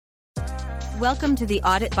Welcome to the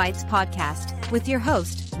Audit Bites podcast with your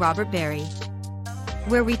host, Robert Berry,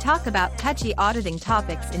 where we talk about touchy auditing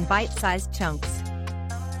topics in bite-sized chunks.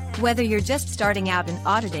 Whether you're just starting out in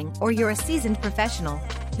auditing or you're a seasoned professional,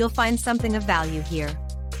 you'll find something of value here.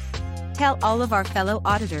 Tell all of our fellow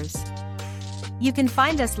auditors. You can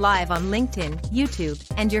find us live on LinkedIn, YouTube,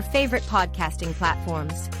 and your favorite podcasting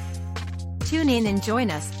platforms. Tune in and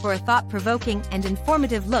join us for a thought-provoking and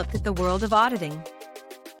informative look at the world of auditing.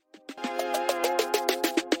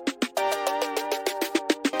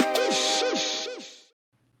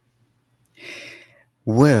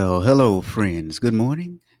 Well, hello, friends. Good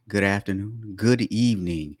morning, good afternoon, good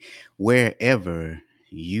evening, wherever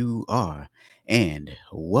you are, and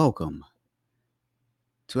welcome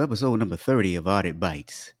to episode number 30 of Audit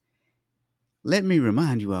Bites. Let me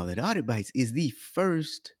remind you all that Audit Bites is the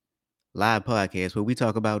first live podcast where we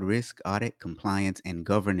talk about risk, audit, compliance, and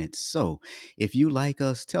governance. So if you like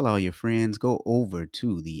us, tell all your friends, go over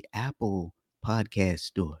to the Apple Podcast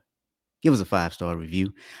Store. Give us a 5-star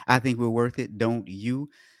review. I think we're worth it, don't you?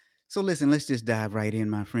 So listen, let's just dive right in,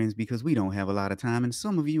 my friends, because we don't have a lot of time and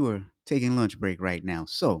some of you are taking lunch break right now.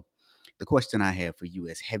 So the question I have for you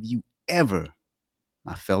is, have you ever,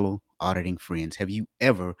 my fellow auditing friends, have you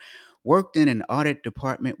ever worked in an audit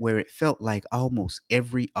department where it felt like almost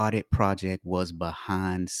every audit project was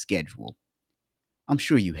behind schedule? I'm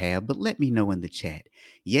sure you have, but let me know in the chat.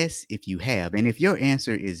 Yes, if you have. And if your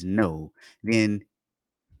answer is no, then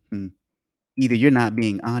either you're not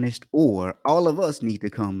being honest or all of us need to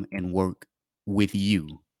come and work with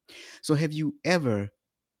you. So have you ever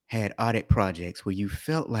had audit projects where you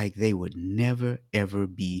felt like they would never, ever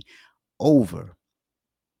be over?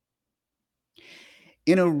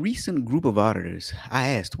 In a recent group of auditors, I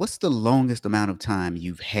asked, what's the longest amount of time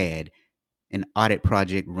you've had an audit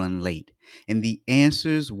project run late? And the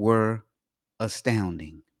answers were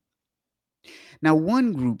astounding. Now,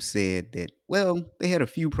 one group said that, well, they had a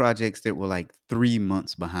few projects that were like 3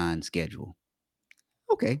 months behind schedule.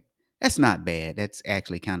 Okay, that's not bad. That's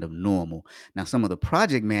actually kind of normal. Now, some of the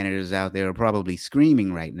project managers out there are probably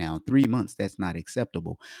screaming right now, 3 months, that's not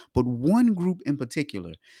acceptable. But one group in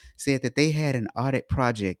particular said that they had an audit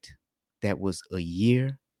project that was a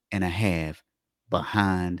year and a half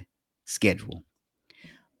behind schedule.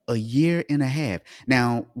 A year and a half.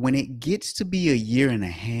 Now, when it gets to be a year and a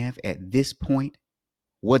half at this point,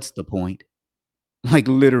 what's the point? Like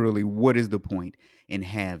literally, what is the point in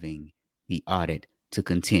having the audit to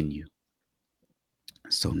continue?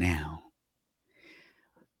 So now,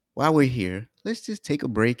 while we're here, let's just take a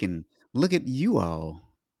break and look at you all,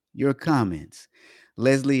 your comments.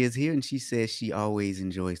 Leslie is here and she says she always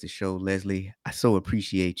enjoys the show. Leslie, I so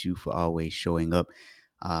appreciate you for always showing up.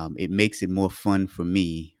 It makes it more fun for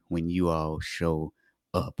me when you all show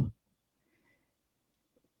up.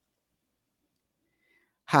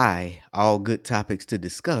 Hi, all good topics to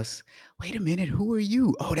discuss. Wait a minute, who are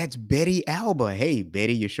you? Oh, that's Betty Alba. Hey,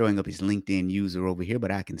 Betty, you're showing up as LinkedIn user over here,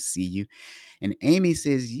 but I can see you. And Amy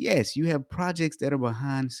says, yes, you have projects that are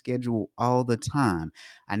behind schedule all the time.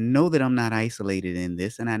 I know that I'm not isolated in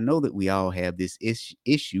this, and I know that we all have this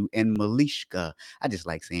issue. And Malishka, I just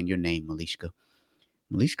like saying your name, Malishka.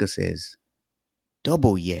 Malishka says,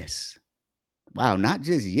 double yes. Wow, not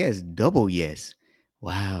just yes, double yes.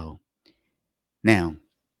 Wow. Now,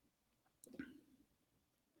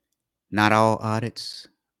 not all audits,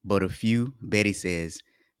 but a few. Betty says,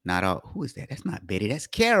 not all. Who is that? That's not Betty. That's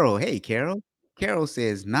Carol. Hey, Carol. Carol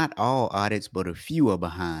says, not all audits, but a few are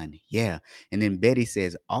behind. Yeah. And then Betty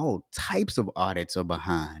says, all types of audits are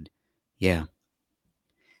behind. Yeah.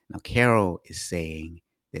 Now, Carol is saying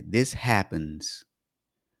that this happens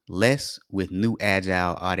less with new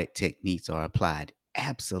agile audit techniques are applied.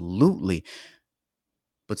 Absolutely.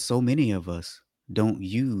 But so many of us don't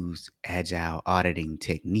use agile auditing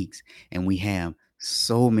techniques, and we have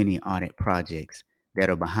so many audit projects that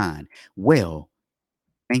are behind. Well,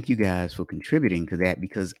 thank you guys for contributing to that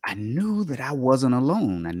because I knew that I wasn't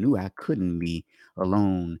alone. I knew I couldn't be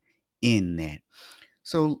alone in that.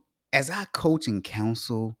 So, as I coach and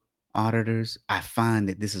counsel auditors, I find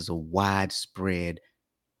that this is a widespread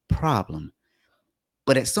problem.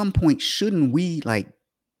 But at some point, shouldn't we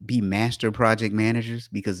be master project managers?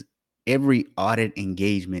 Because every audit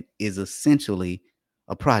engagement is essentially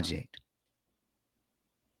a project.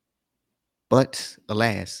 But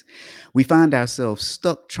alas, we find ourselves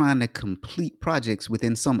stuck trying to complete projects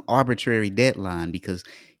within some arbitrary deadline because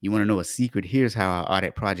you want to know a secret? Here's how our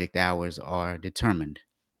audit project hours are determined.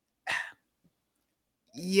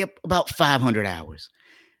 Yep, about 500 hours,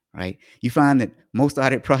 right? You find that most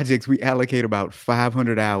audit projects, we allocate about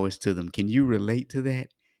 500 hours to them. Can you relate to that?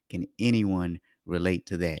 Can anyone relate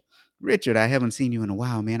to that? Richard, I haven't seen you in a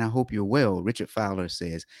while, man. I hope you're well. Richard Fowler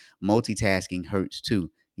says, multitasking hurts too.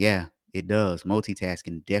 Yeah, it does.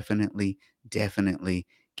 Multitasking definitely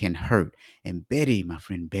can hurt. And Betty, my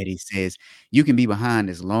friend Betty says, you can be behind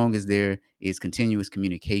as long as there is continuous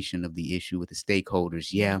communication of the issue with the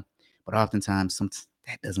stakeholders. Yeah, but oftentimes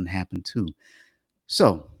that doesn't happen too.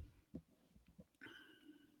 So,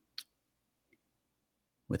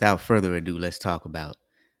 without further ado, let's talk about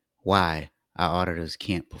why our auditors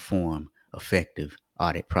can't perform effective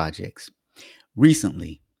audit projects.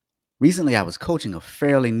 Recently, Recently, I was coaching a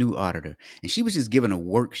fairly new auditor, and she was just given a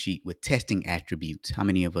worksheet with testing attributes. How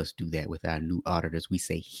many of us do that with our new auditors? We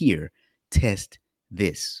say, here, test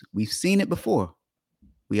this. We've seen it before.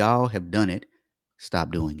 We all have done it.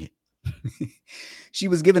 Stop doing it. She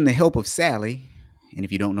was given the help of Sally. And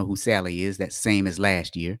if you don't know who Sally is, that's same as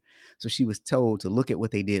last year. So she was told to look at what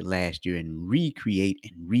they did last year and recreate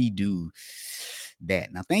and redo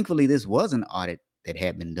that. Now, thankfully, this was an audit that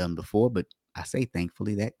had been done before, but I say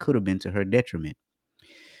thankfully, that could have been to her detriment.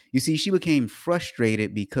 You see, she became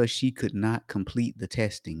frustrated because she could not complete the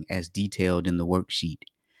testing as detailed in the worksheet.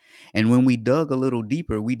 And when we dug a little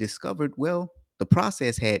deeper, we discovered, well, the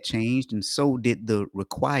process had changed, and so did the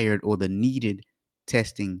required or the needed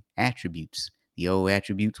testing attributes. The old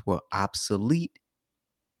attributes were obsolete,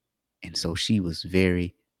 and so she was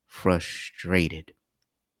very frustrated.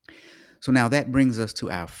 So now that brings us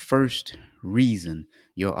to our first reason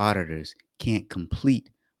your auditors can't complete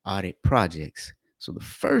audit projects. So the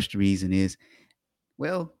first reason is,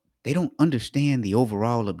 well, they don't understand the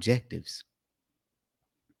overall objectives.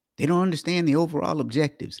 They don't understand the overall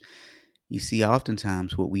objectives. You see,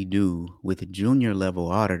 oftentimes what we do with junior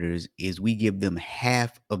level auditors is we give them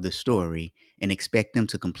half of the story and expect them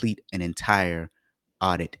to complete an entire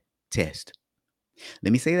audit test.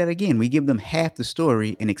 Let me say that again. We give them half the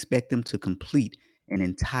story and expect them to complete an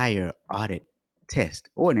entire audit test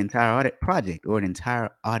or an entire audit project or an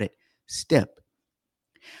entire audit step.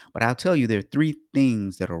 But I'll tell you, there are three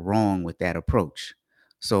things that are wrong with that approach.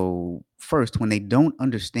 So, first, when they don't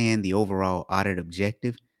understand the overall audit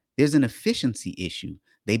objective, there's an efficiency issue.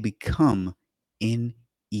 They become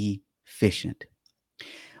inefficient.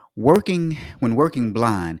 When working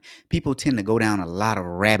blind, people tend to go down a lot of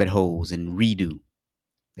rabbit holes and redo.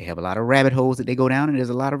 They have a lot of rabbit holes that they go down, and there's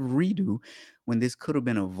a lot of redo when this could have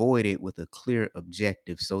been avoided with a clear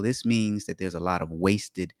objective. So, this means that there's a lot of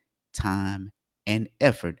wasted time and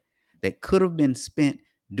effort that could have been spent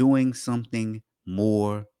doing something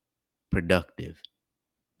more productive.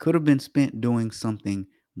 Could have been spent doing something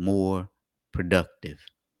more productive.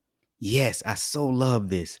 Yes, I so love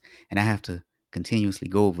this. And I have to continuously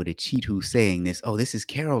go over to cheat who's saying this. Oh, this is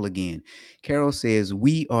Carol again. Carol says,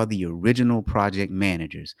 we are the original project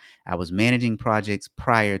managers. I was managing projects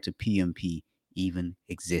prior to PMP even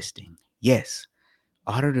existing. Yes,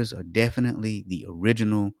 auditors are definitely the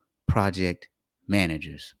original project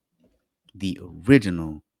managers. The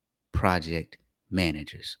original project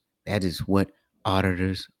managers. That is what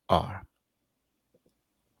auditors are.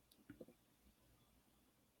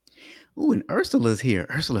 Ooh, and Ursula's here.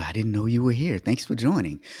 Ursula, I didn't know you were here. Thanks for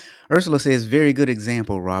joining. Ursula says, very good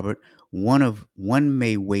example, Robert. One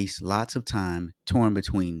may waste lots of time torn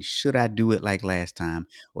between should I do it like last time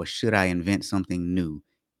or should I invent something new,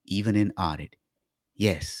 even in audit.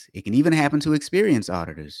 Yes, it can even happen to experienced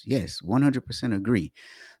auditors. Yes, 100% agree.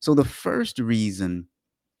 So the first reason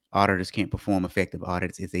auditors can't perform effective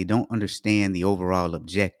audits if they don't understand the overall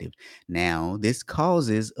objective. Now, this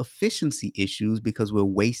causes efficiency issues because we're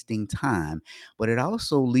wasting time, but it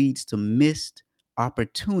also leads to missed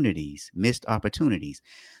opportunities.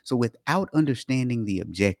 So without understanding the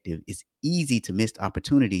objective, it's easy to miss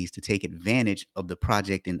opportunities to take advantage of the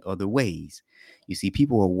project in other ways. You see,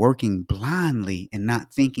 people are working blindly and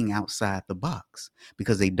not thinking outside the box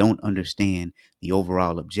because they don't understand the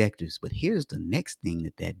overall objectives. But here's the next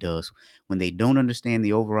thing that does when they don't understand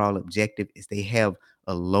the overall objective is they have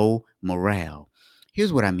a low morale.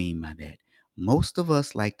 Here's what I mean by that. Most of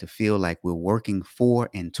us like to feel like we're working for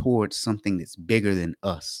and towards something that's bigger than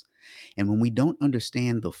us. And when we don't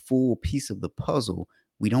understand the full piece of the puzzle,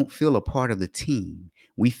 we don't feel a part of the team.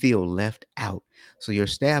 We feel left out. So your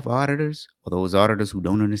staff auditors, or those auditors who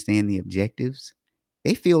don't understand the objectives,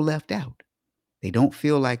 they feel left out. They don't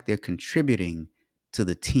feel like they're contributing to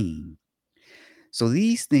the team. So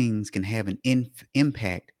these things can have an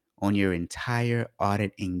impact on your entire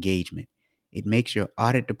audit engagement. It makes your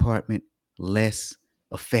audit department less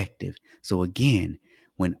effective. So again,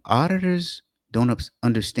 when auditors don't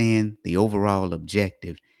understand the overall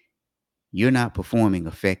objective, you're not performing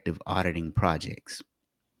effective auditing projects.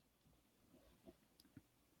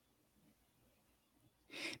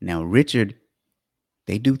 Now, Richard,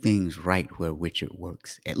 they do things right where Richard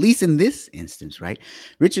works, at least in this instance, right?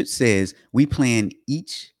 Richard says we plan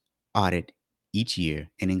each audit each year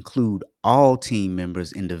and include all team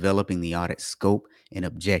members in developing the audit scope and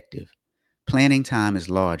objective. Planning time is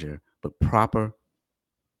larger, but proper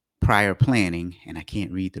prior planning, and I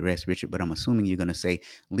can't read the rest, Richard, but I'm assuming you're going to say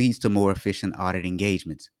leads to more efficient audit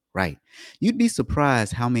engagements. Right. You'd be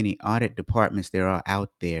surprised how many audit departments there are out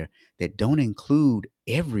there that don't include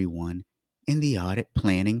everyone in the audit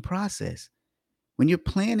planning process. When you're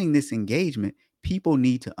planning this engagement, people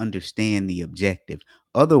need to understand the objective.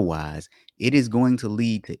 Otherwise, it is going to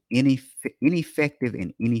lead to ineffective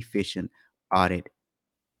and inefficient audit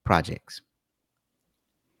projects.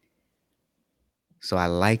 So I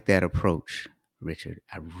like that approach, Richard.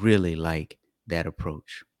 I really like that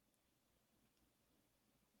approach.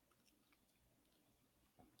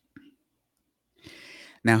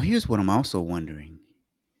 Now, here's what I'm also wondering.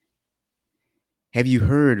 Have you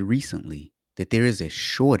heard recently that there is a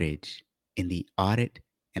shortage in the audit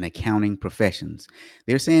and accounting professions?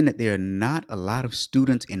 They're saying that there are not a lot of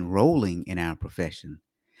students enrolling in our profession.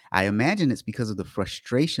 I imagine it's because of the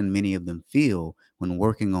frustration many of them feel when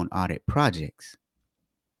working on audit projects.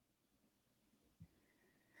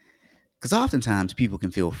 Because oftentimes people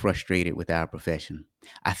can feel frustrated with our profession.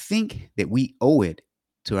 I think that we owe it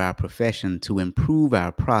to our profession to improve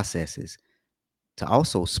our processes, to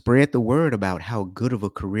also spread the word about how good of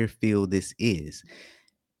a career field this is.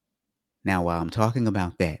 Now, while I'm talking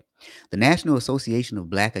about that, the National Association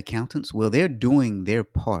of Black Accountants, well, they're doing their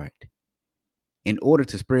part in order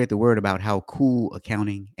to spread the word about how cool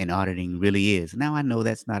accounting and auditing really is. Now, I know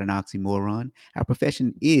that's not an oxymoron. Our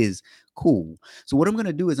profession is cool. So, what I'm going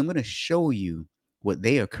to do is I'm going to show you what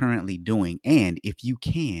they are currently doing. And if you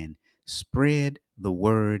can, spread the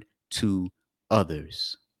word to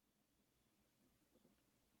others.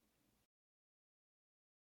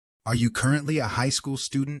 Are you currently a high school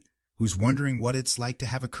student who's wondering what it's like to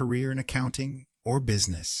have a career in accounting or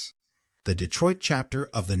business? The Detroit chapter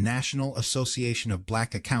of the National Association of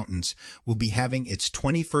Black Accountants will be having its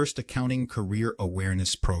 21st Accounting Career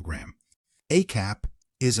Awareness Program. ACAP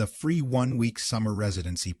is a free one-week summer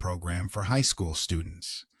residency program for high school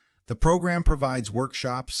students. The program provides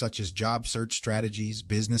workshops such as job search strategies,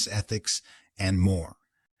 business ethics, and more.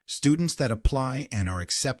 Students that apply and are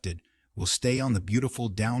accepted will stay on the beautiful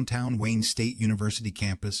downtown Wayne State University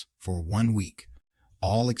campus for 1 week,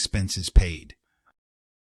 all expenses paid.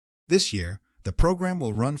 This year, the program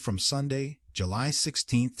will run from Sunday, July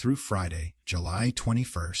 16th through Friday, July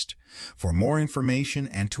 21st. For more information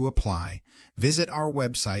and to apply, visit our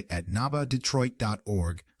website at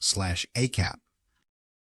nabadetroit.org/ACAP.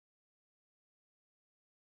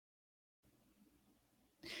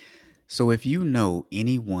 So if you know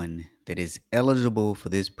anyone that is eligible for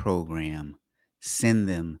this program, send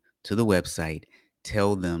them to the website,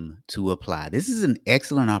 tell them to apply. This is an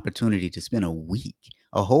excellent opportunity to spend a week,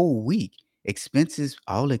 a whole week,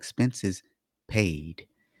 all expenses paid.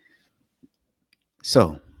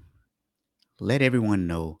 So let everyone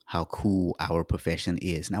know how cool our profession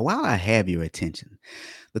is. Now, while I have your attention,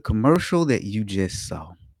 the commercial that you just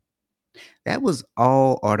saw, that was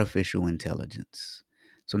all artificial intelligence.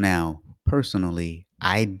 So now, personally,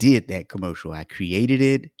 I did that commercial. I created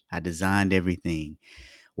it, I designed everything.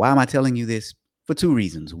 Why am I telling you this? For two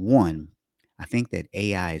reasons. One, I think that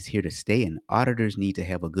AI is here to stay, and auditors need to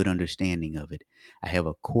have a good understanding of it. I have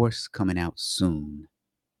a course coming out soon,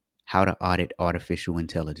 How to Audit Artificial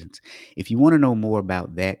Intelligence. If you want to know more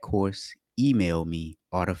about that course, email me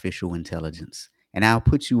artificial intelligence, and I'll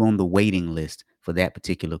put you on the waiting list for that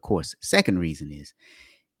particular course. Second reason is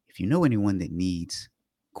if you know anyone that needs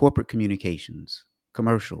corporate communications,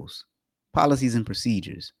 commercials, policies and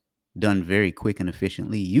procedures done very quick and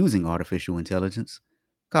efficiently using artificial intelligence,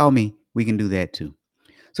 call me. We can do that too.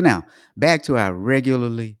 So now, back to our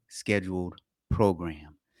regularly scheduled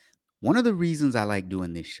program. One of the reasons I like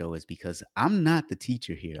doing this show is because I'm not the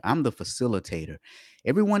teacher here. I'm the facilitator.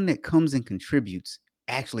 Everyone that comes and contributes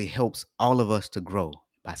actually helps all of us to grow.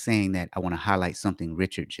 By saying that, I want to highlight something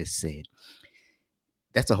Richard just said.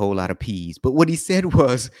 That's a whole lot of P's. But what he said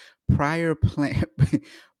was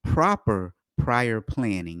proper prior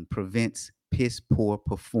planning prevents piss poor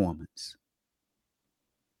performance.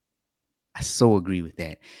 I so agree with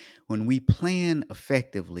that. When we plan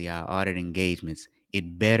effectively our audit engagements,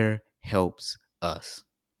 it better helps us.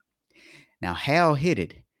 Now, Hal hit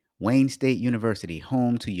it. Wayne State University,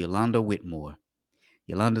 home to Yolanda Whitmore.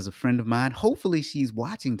 Yolanda's a friend of mine. Hopefully, she's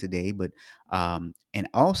watching today. But and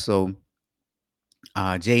also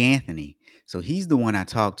Jay Anthony. So he's the one I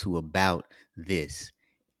talked to about this.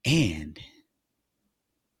 And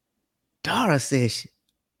Dara says,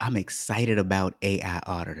 I'm excited about AI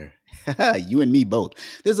Auditor. You and me both.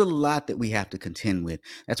 There's a lot that we have to contend with.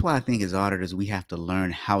 That's why I think as auditors, we have to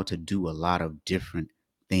learn how to do a lot of different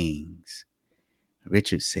things.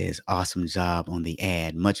 Richard says, awesome job on the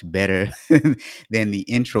ad. Much better than the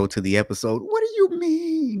intro to the episode. What do you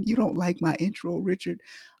mean? You don't like my intro, Richard?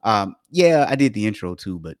 Yeah, I did the intro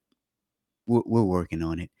too, but we're working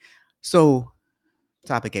on it. So,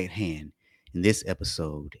 topic at hand in this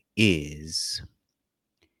episode is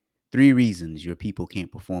 3 reasons your people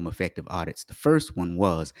can't perform effective audits. The first one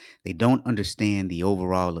was they don't understand the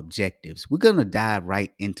overall objectives. We're going to dive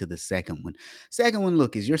right into the second one. Second one,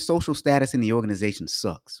 look, is your social status in the organization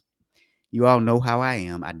sucks. You all know how I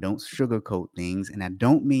am. I don't sugarcoat things, and I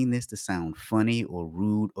don't mean this to sound funny or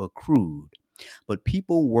rude or crude. But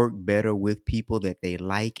people work better with people that they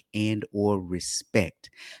like and or respect.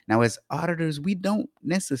 Now, as auditors, we don't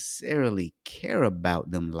necessarily care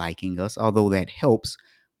about them liking us, although that helps,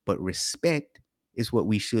 but respect is what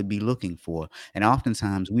we should be looking for. And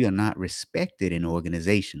oftentimes we are not respected in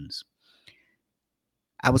organizations.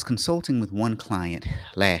 I was consulting with one client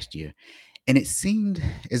last year, and it seemed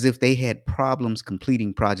as if they had problems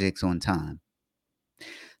completing projects on time.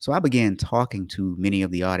 So I began talking to many of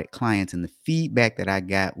the audit clients, and the feedback that I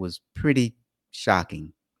got was pretty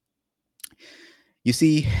shocking. You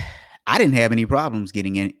see, I didn't have any problems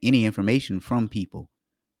getting any information from people,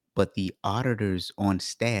 but the auditors on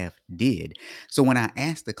staff did. So when I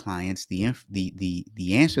asked the clients, the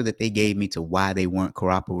answer that they gave me to why they weren't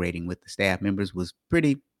cooperating with the staff members was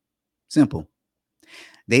pretty simple.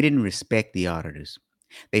 They didn't respect the auditors.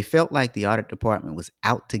 They felt like the audit department was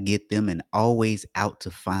out to get them and always out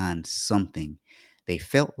to find something. They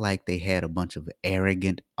felt like they had a bunch of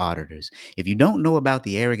arrogant auditors. If you don't know about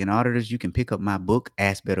the arrogant auditors, you can pick up my book,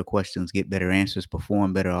 Ask Better Questions, Get Better Answers,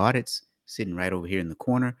 Perform Better Audits, sitting right over here in the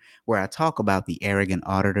corner, where I talk about the arrogant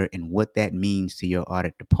auditor and what that means to your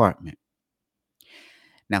audit department.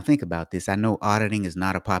 Now, think about this. I know auditing is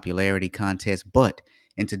not a popularity contest, but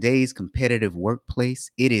in today's competitive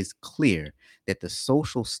workplace, it is clear that the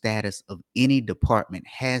social status of any department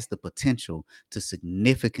has the potential to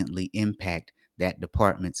significantly impact that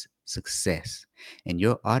department's success. And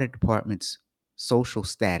your audit department's social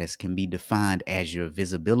status can be defined as your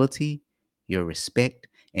visibility, your respect,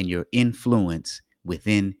 and your influence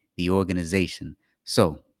within the organization.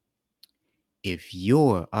 So, if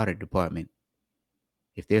your audit department,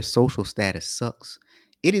 if their social status sucks,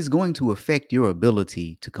 it is going to affect your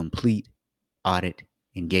ability to complete audit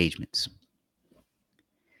engagements.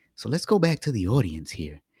 So let's go back to the audience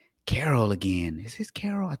here. Carol again. Is this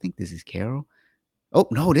Carol? I think this is Carol. Oh,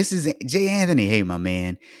 no, this is Jay Anthony. Hey, my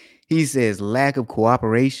man. He says lack of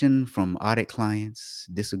cooperation from audit clients,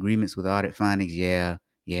 disagreements with audit findings. Yeah.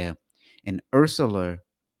 And Ursula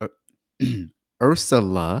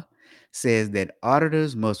Ursula says that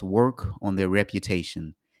auditors must work on their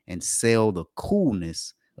reputation and sell the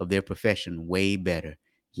coolness of their profession way better.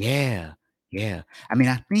 Yeah. I mean,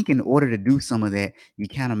 I think in order to do some of that, you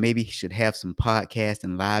kind of maybe should have some podcasts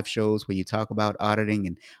and live shows where you talk about auditing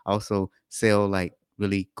and also sell like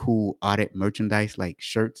really cool audit merchandise like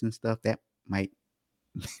shirts and stuff. Might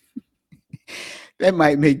that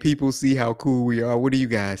might make people see how cool we are. What do you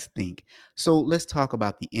guys think? So let's talk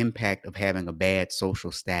about the impact of having a bad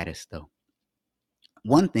social status, though.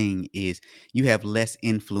 One thing is you have less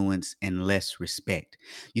influence and less respect.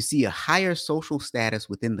 You see, a higher social status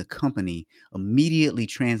within the company immediately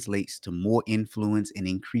translates to more influence and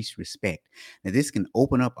increased respect. Now, this can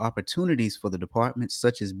open up opportunities for the department,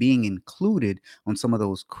 such as being included on some of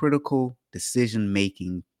those critical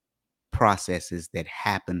decision-making processes that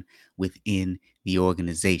happen within the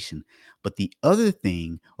organization. But the other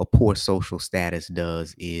thing a poor social status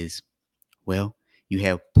does is, well, you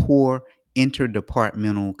have poor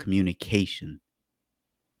interdepartmental communication.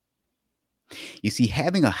 You see,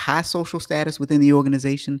 having a high social status within the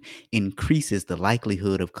organization increases the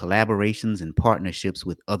likelihood of collaborations and partnerships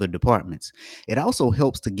with other departments. It also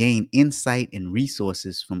helps to gain insight and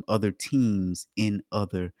resources from other teams in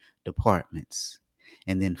other departments.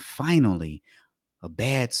 And then finally, a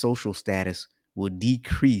bad social status will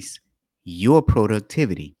decrease your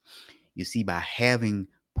productivity. You see, by having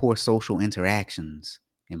poor social interactions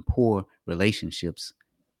and poor relationships,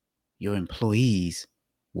 your employees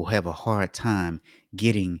will have a hard time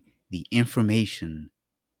getting the information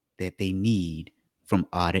that they need from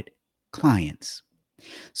audit clients.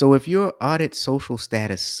 So if your audit social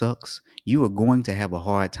status sucks, you are going to have a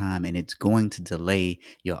hard time and it's going to delay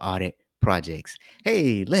your audit projects.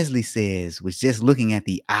 Hey, Leslie says, was just looking at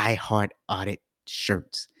the I Heart Audit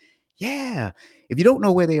shirts. Yeah. If you don't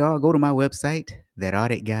know where they are, go to my website,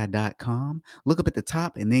 thatauditguy.com. Look up at the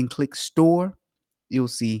top and then click store. You'll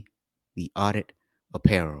see the audit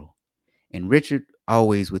apparel. And Richard,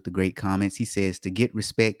 always with the great comments, he says to get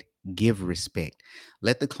respect, give respect.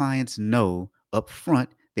 Let the clients know up front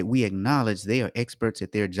that we acknowledge they are experts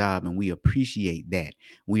at their job and we appreciate that.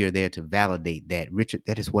 We are there to validate that. Richard,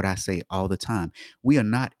 that is what I say all the time. We are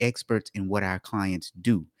not experts in what our clients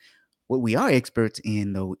do. What we are experts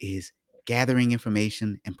in, though, is gathering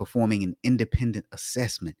information and performing an independent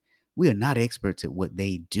assessment. We are not experts at what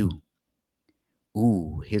they do.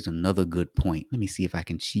 Ooh, here's another good point. Let me see if I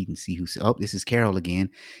can cheat and see who's. Oh, this is Carol again.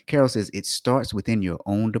 Carol says it starts within your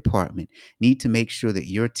own department. Need to make sure that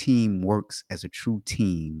your team works as a true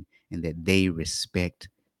team and that they respect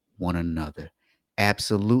one another.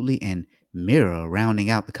 Absolutely. And Mira, rounding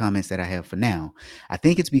out the comments that I have for now, I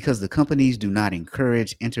think it's because the companies do not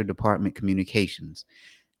encourage interdepartment communications.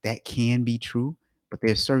 That can be true, but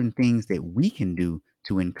there's certain things that we can do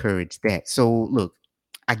to encourage that. So look,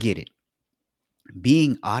 I get it.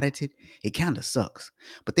 Being audited, it kind of sucks.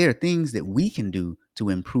 But there are things that we can do to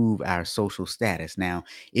improve our social status. Now,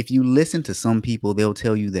 if you listen to some people, they'll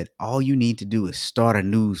tell you that all you need to do is start a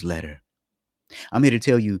newsletter. I'm here to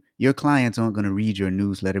tell you, your clients aren't going to read your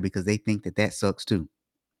newsletter because they think that that sucks too.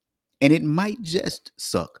 And it might just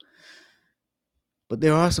suck. But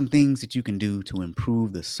there are some things that you can do to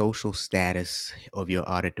improve the social status of your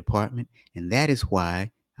audit department. And that is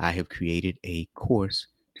why I have created a course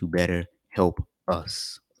to better help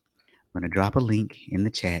us. I'm going to drop a link in the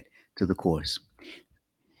chat to the course.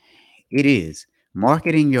 It is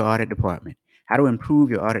Marketing Your Audit Department, How to Improve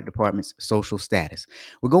Your Audit Department's Social Status.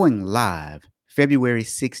 We're going live February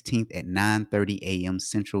 16th at 9:30 a.m.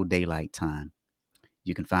 Central Daylight Time.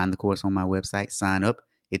 You can find the course on my website. Sign up.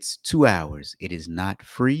 It's 2 hours. It is not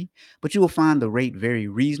free, but you will find the rate very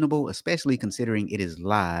reasonable, especially considering it is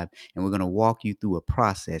live, and we're going to walk you through a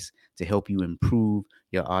process to help you improve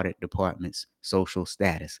your audit department's social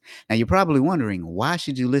status. Now, you're probably wondering, why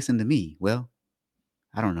should you listen to me? Well,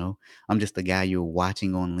 I don't know. I'm just the guy you're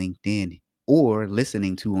watching on LinkedIn or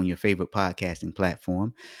listening to on your favorite podcasting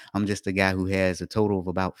platform. I'm just a guy who has a total of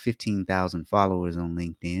about 15,000 followers on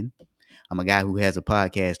LinkedIn. I'm a guy who has a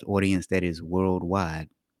podcast audience that is worldwide.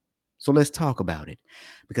 So let's talk about it,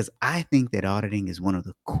 because I think that auditing is one of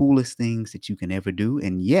the coolest things that you can ever do.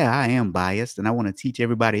 And yeah, I am biased and I want to teach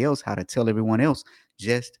everybody else how to tell everyone else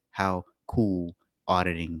just how cool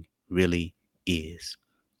auditing really is.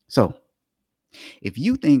 So if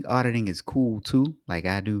you think auditing is cool too, like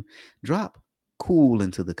I do, drop cool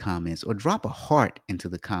into the comments or drop a heart into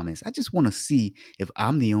the comments. I just want to see if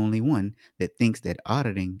I'm the only one that thinks that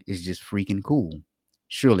auditing is just freaking cool.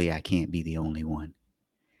 Surely I can't be the only one.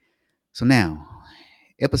 So now,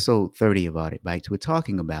 episode 30 of Audit Bites, we're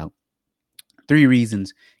talking about 3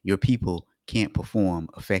 reasons your people can't perform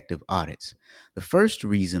effective audits. The first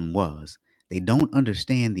reason was they don't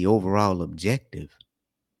understand the overall objective.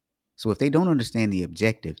 So if they don't understand the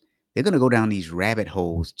objective, they're going to go down these rabbit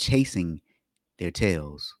holes chasing their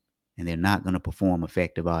tails, and they're not going to perform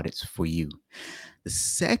effective audits for you. The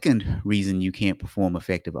second reason you can't perform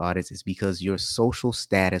effective audits is because your social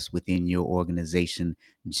status within your organization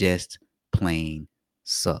just plain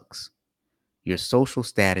sucks. Your social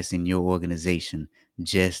status in your organization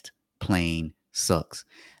just plain sucks.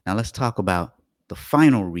 Now let's talk about the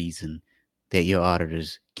final reason that your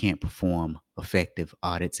auditors can't perform effective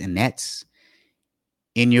audits, and that's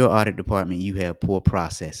in your audit department, you have poor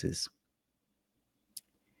processes.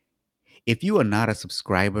 If you are not a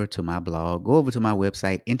subscriber to my blog, go over to my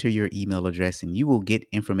website, enter your email address, and you will get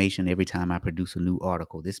information every time I produce a new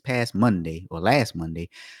article. This past Monday or last Monday,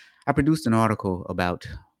 I produced an article about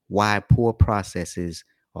why poor processes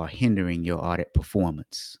are hindering your audit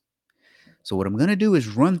performance. So what I'm going to do is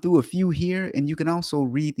run through a few here, and you can also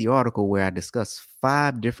read the article where I discuss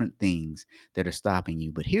 5 different things that are stopping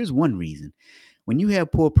you. But here's one reason. When you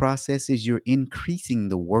have poor processes, you're increasing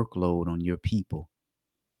the workload on your people.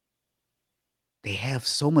 They have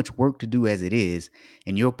so much work to do as it is,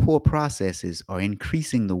 and your poor processes are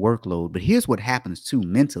increasing the workload. But here's what happens too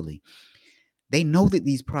mentally. They know that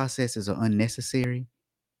these processes are unnecessary,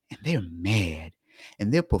 and they're mad,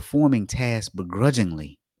 and they're performing tasks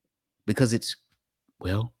begrudgingly because it's,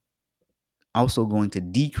 well, also going to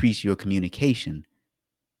decrease your communication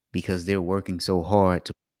because they're working so hard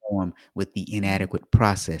to perform with the inadequate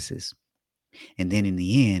processes. And then in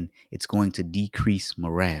the end, it's going to decrease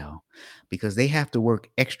morale because they have to work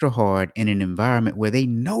extra hard in an environment where they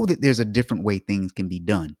know that there's a different way things can be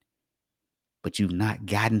done. But you've not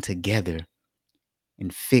gotten together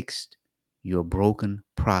and fixed your broken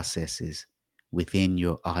processes within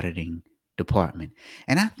your auditing department.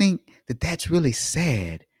 And I think that that's really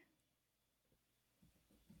sad.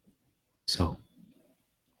 So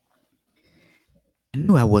I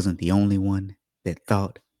knew I wasn't the only one that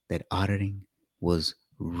thought that auditing was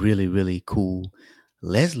really, really cool.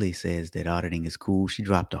 Leslie says that auditing is cool. She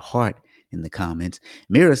dropped a heart in the comments.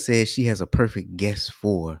 Mira says she has a perfect guest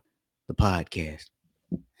for the podcast.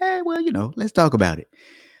 Well, let's talk about it.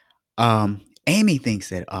 Amy thinks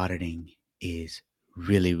that auditing is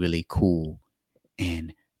really, really cool.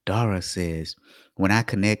 And Dara says, when I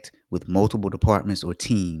connect with multiple departments or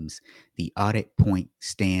teams, the audit point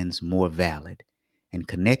stands more valid. And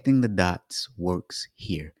connecting the dots works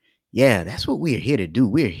here. Yeah, that's what we're here to do.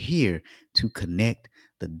 We're here to connect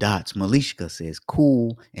the dots. Malishka says,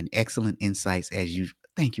 cool and excellent insights as usual.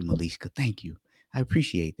 Thank you, Malishka. Thank you. I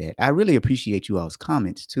appreciate that. I really appreciate you all's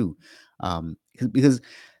comments too. Because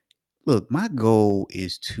look, my goal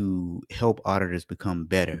is to help auditors become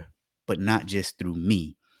better, but not just through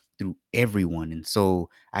me, through everyone. And so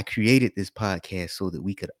I created this podcast so that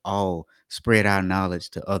we could all spread our knowledge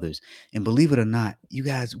to others. And believe it or not, you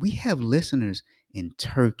guys, we have listeners in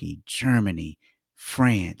Turkey, Germany,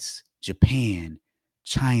 France, Japan,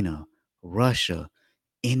 China, Russia,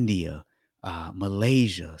 India,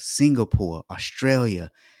 Malaysia, Singapore,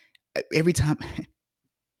 Australia. Every time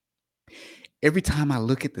I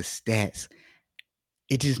look at the stats,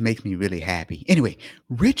 it just makes me really happy. Anyway,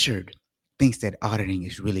 Richard thinks that auditing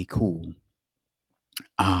is really cool.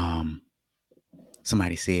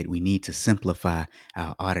 Somebody said we need to simplify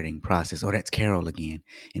our auditing process. Oh, that's Carol again.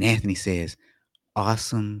 And Anthony says,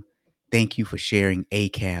 awesome. Thank you for sharing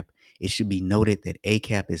ACAP. It should be noted that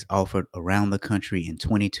ACAP is offered around the country in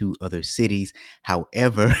 22 other cities.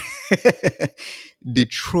 However,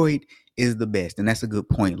 Detroit is the best. And that's a good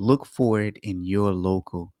point. Look for it in your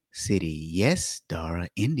local city. Yes, Dara,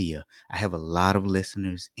 India. I have a lot of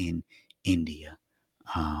listeners in India.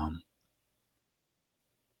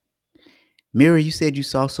 Mira, you said you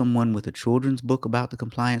saw someone with a children's book about the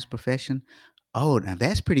compliance profession. Oh, now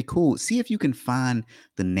that's pretty cool. See if you can find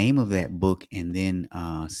the name of that book and then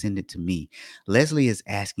send it to me. Leslie is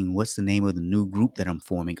asking, what's the name of the new group that I'm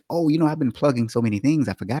forming? Oh, I've been plugging so many things.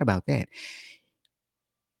 I forgot about that.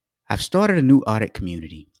 I've started a new audit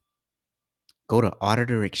community. Go to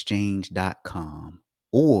auditorexchange.com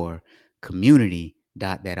or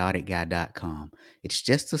community.thatauditguy.com. It's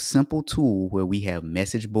just a simple tool where we have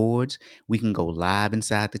message boards. We can go live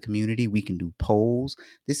inside the community. We can do polls.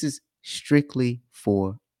 This is strictly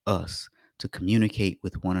for us to communicate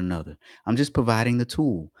with one another. I'm just providing the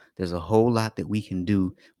tool. There's a whole lot that we can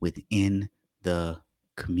do within the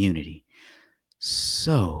community.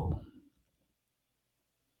 So,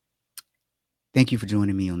 thank you for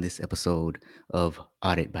joining me on this episode of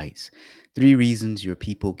Audit Bites. 3 reasons your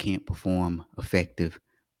people can't perform effective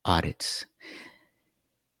audits.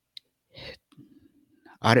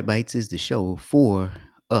 Audit Bites is the show for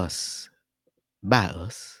us, by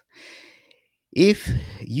us. If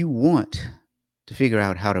you want to figure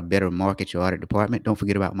out how to better market your audit department, don't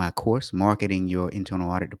forget about my course, Marketing Your Internal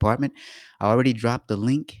Audit Department. I already dropped the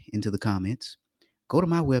link into the comments. Go to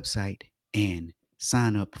my website and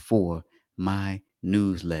sign up for my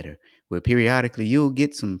newsletter, where periodically you'll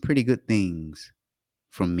get some pretty good things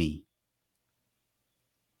from me.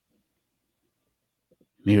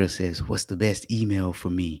 Mira says, what's the best email for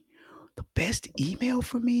me? The best email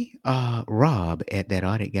for me?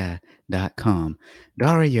 Rob@thatauditguy.com.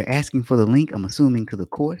 Dara, you're asking for the link, I'm assuming, to the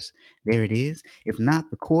course. There it is. If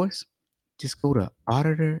not the course, just go to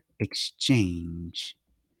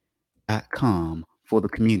auditorexchange.com for the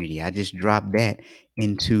community. I just dropped that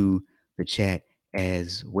into the chat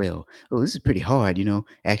as well. Oh, this is pretty hard,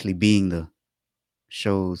 actually being the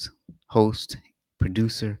show's host,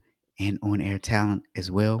 producer, and on-air talent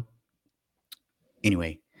as well.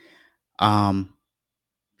 Anyway,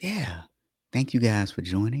 yeah, thank you guys for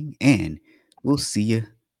joining, and we'll see you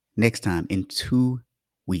next time in 2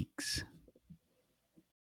 weeks.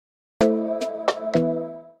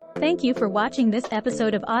 Thank you for watching this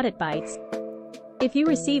episode of Audit Bites. If you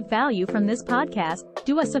receive value from this podcast,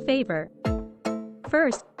 do us a favor.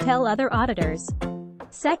 First, tell other auditors.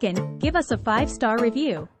 Second, give us a 5-star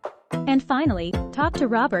review. And finally, talk to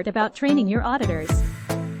Robert about training your auditors.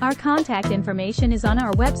 Our contact information is on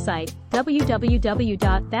our website,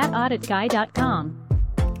 www.thatauditguy.com.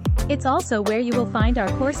 It's also where you will find our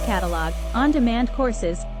course catalog, on-demand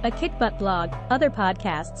courses, a kick-butt blog, other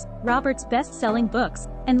podcasts, Robert's best-selling books,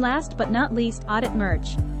 and last but not least, audit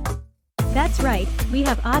merch. That's right, we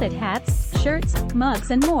have audit hats, shirts, mugs,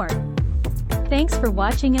 and more. Thanks for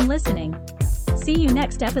watching and listening. See you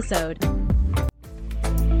next episode.